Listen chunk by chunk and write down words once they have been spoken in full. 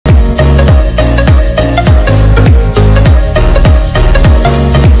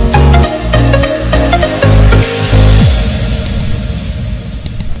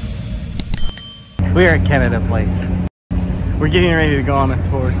We're at Canada Place. We're getting ready to go on a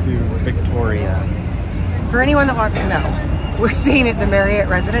tour to Victoria. For anyone that wants to know, we're staying at the Marriott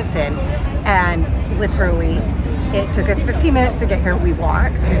Residence Inn, and literally it took us 15 minutes to get here. We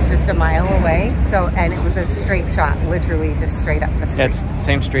walked, it's just a mile away. So, and it was a straight shot, literally just straight up the street. It's the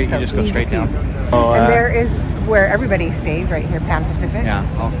same street, so you just go straight down. Oh, and there is where everybody stays right here, Pan Pacific. Yeah.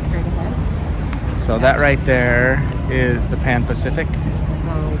 Straight ahead. So that right there is the Pan Pacific.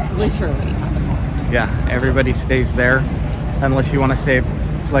 Oh, literally. Yeah, everybody stays there unless you want to save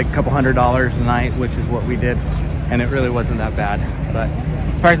like a couple $100 a night, which is what we did, and it really wasn't that bad. But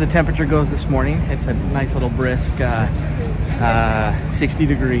as far as the temperature goes this morning, it's a nice little brisk 60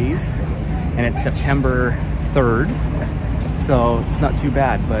 degrees, and it's September 3rd, so it's not too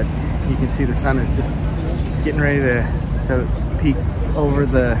bad. But you can see the sun is just getting ready to peek over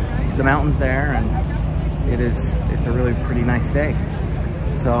the mountains there, and it's a really pretty nice day.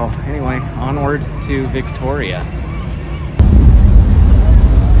 So anyway, onward to Victoria.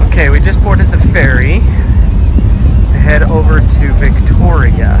 Okay, we just boarded the ferry to head over to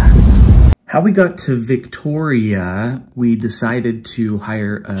Victoria. How we got to Victoria, we decided to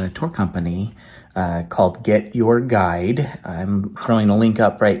hire a tour company called Get Your Guide. I'm throwing a link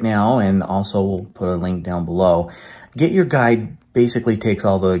up right now, and also we'll put a link down below. Get Your Guide basically takes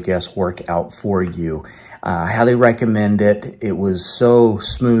all the guesswork out for you. Highly recommend it. It was so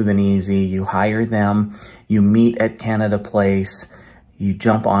smooth and easy. You hire them, you meet at Canada Place, you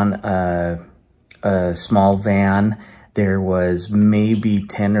jump on a small van. There was maybe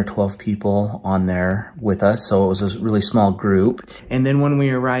 10 or 12 people on there with us, so it was a really small group. And then when we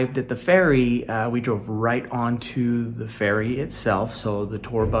arrived at the ferry, we drove right onto the ferry itself. So the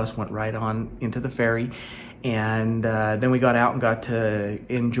tour bus went right on into the ferry. And then we got out and got to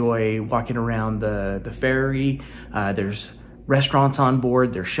enjoy walking around the ferry. There's restaurants on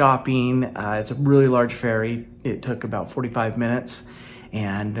board, there's shopping. It's a really large ferry. It took about 45 minutes.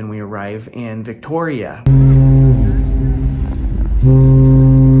 And then we arrive in Victoria. All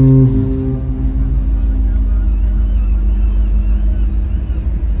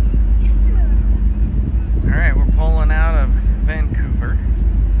right, we're pulling out of Vancouver.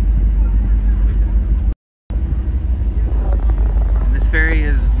 And this ferry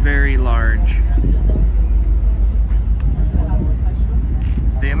is very large.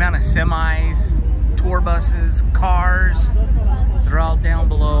 The amount of semis, tour buses, cars, they're all down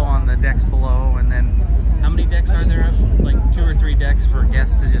below on the decks below. And then how many decks are there? Like 2 or 3 decks for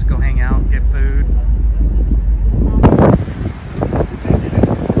guests to just go hang out, get food.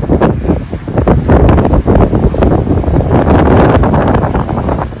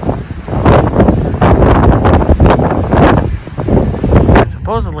 And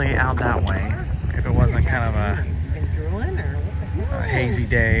supposedly out that way, if it wasn't kind of a hazy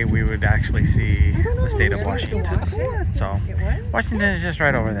day, we would actually see the state of Washington. So Washington is just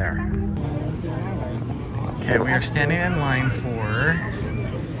right over there. Okay, we are standing in line for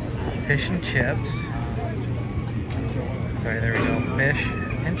fish and chips. Sorry, there we go, fish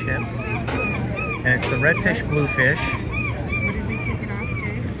and chips. And it's the red fish, blue fish.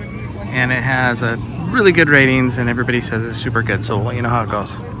 And it has a really good ratings, and everybody says it's super good, so we'll let you know how it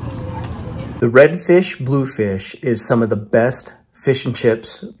goes. The red fish, blue fish is some of the best fish and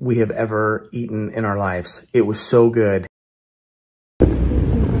chips we have ever eaten in our lives. It was so good.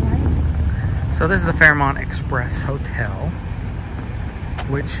 So this is the Fairmont Express Hotel,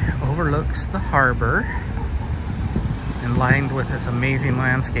 which overlooks the harbor and lined with this amazing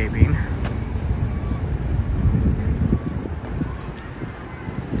landscaping.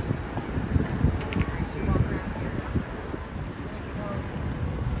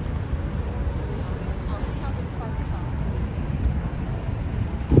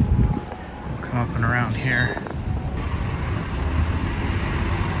 Come up and around here.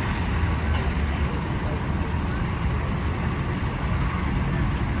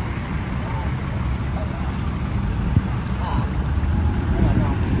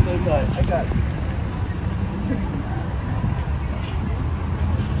 I got it.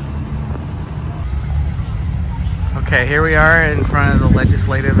 Okay, here we are in front of the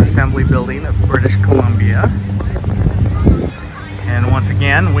Legislative Assembly building of British Columbia. And once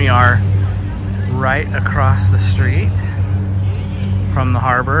again, we are right across the street from the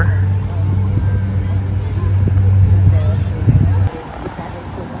harbor.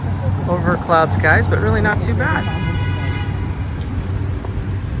 Over cloud skies, but really not too bad.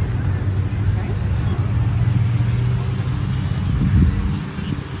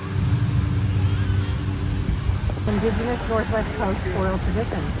 Indigenous Northwest Coast oral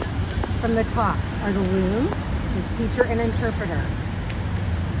traditions. From the top are the loom, which is teacher and interpreter.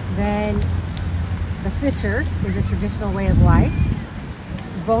 Then The Fisher is a traditional way of life.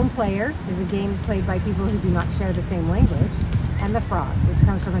 Bone Player is a game played by people who do not share the same language. And The Frog, which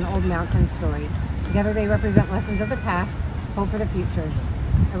comes from an old mountain story. Together they represent lessons of the past, hope for the future.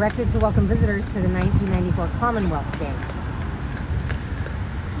 Erected to welcome visitors to the 1994 Commonwealth Games.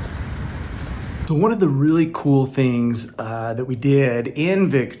 So one of the really cool things that we did in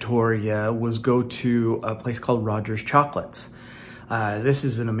Victoria was go to a place called Rogers Chocolates. This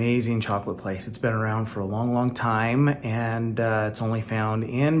is an amazing chocolate place. It's been around for a long, long time, and it's only found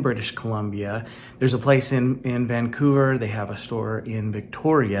in British Columbia. There's a place in Vancouver. They have a store in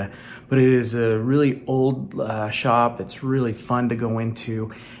Victoria, but it is a really old shop. It's really fun to go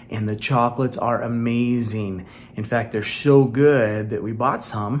into, and the chocolates are amazing. In fact, they're so good that we bought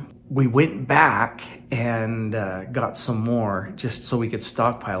some. We went back and got some more just so we could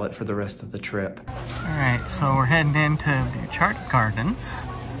stockpile it for the rest of the trip. All right, so we're heading into Butchart Gardens.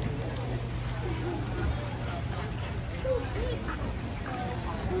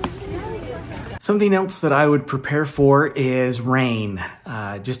 Something else that I would prepare for is rain.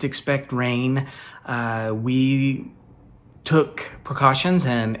 Just expect rain. We took precautions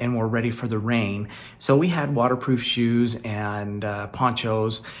and were ready for the rain. So we had waterproof shoes and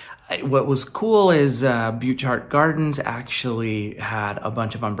ponchos. What was cool is Butchart Gardens actually had a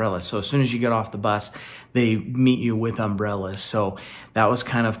bunch of umbrellas. So as soon as you get off the bus, they meet you with umbrellas. So that was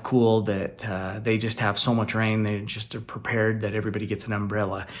kind of cool that they just have so much rain. They just are prepared that everybody gets an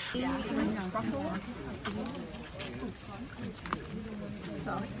umbrella. Yeah.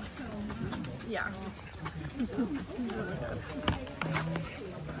 Yeah.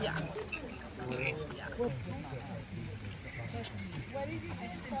 Yeah. What did you say?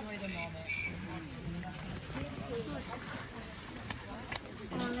 Enjoy the moment.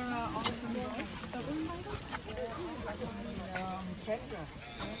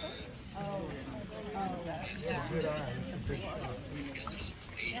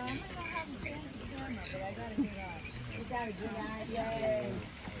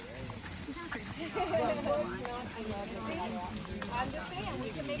 I'm just saying, we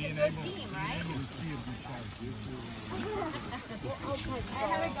can make a good team, right? I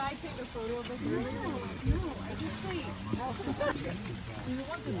had a guy take a photo of us. No, I just say. You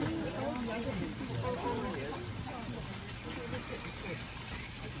want the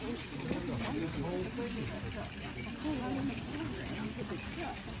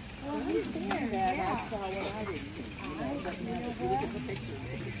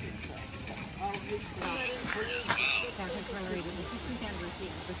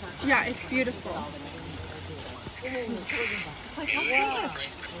yeah, it's beautiful. It's like, what's this?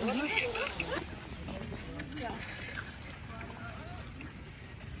 Yeah.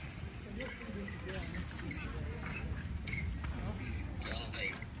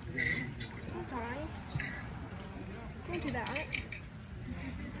 Don't do that.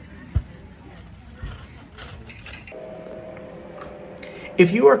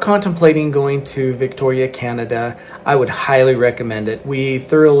 If you are contemplating going to Victoria, Canada, I would highly recommend it. We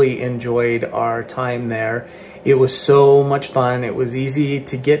thoroughly enjoyed our time there. It was so much fun. It was easy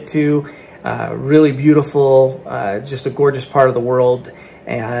to get to, really beautiful. It's just a gorgeous part of the world.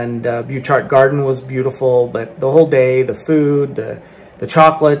 And Butchart Garden was beautiful, but the whole day, the food, the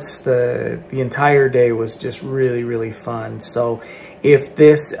chocolates, the entire day was just really, really fun. So if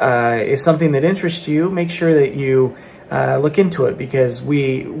this is something that interests you, make sure that you look into it, because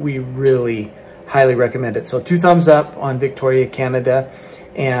we really highly recommend it. So 2 thumbs up on Victoria, Canada.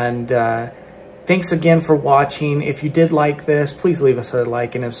 And thanks again for watching. If you did like this, please leave us a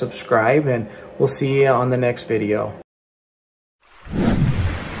like and a subscribe, and we'll see you on the next video.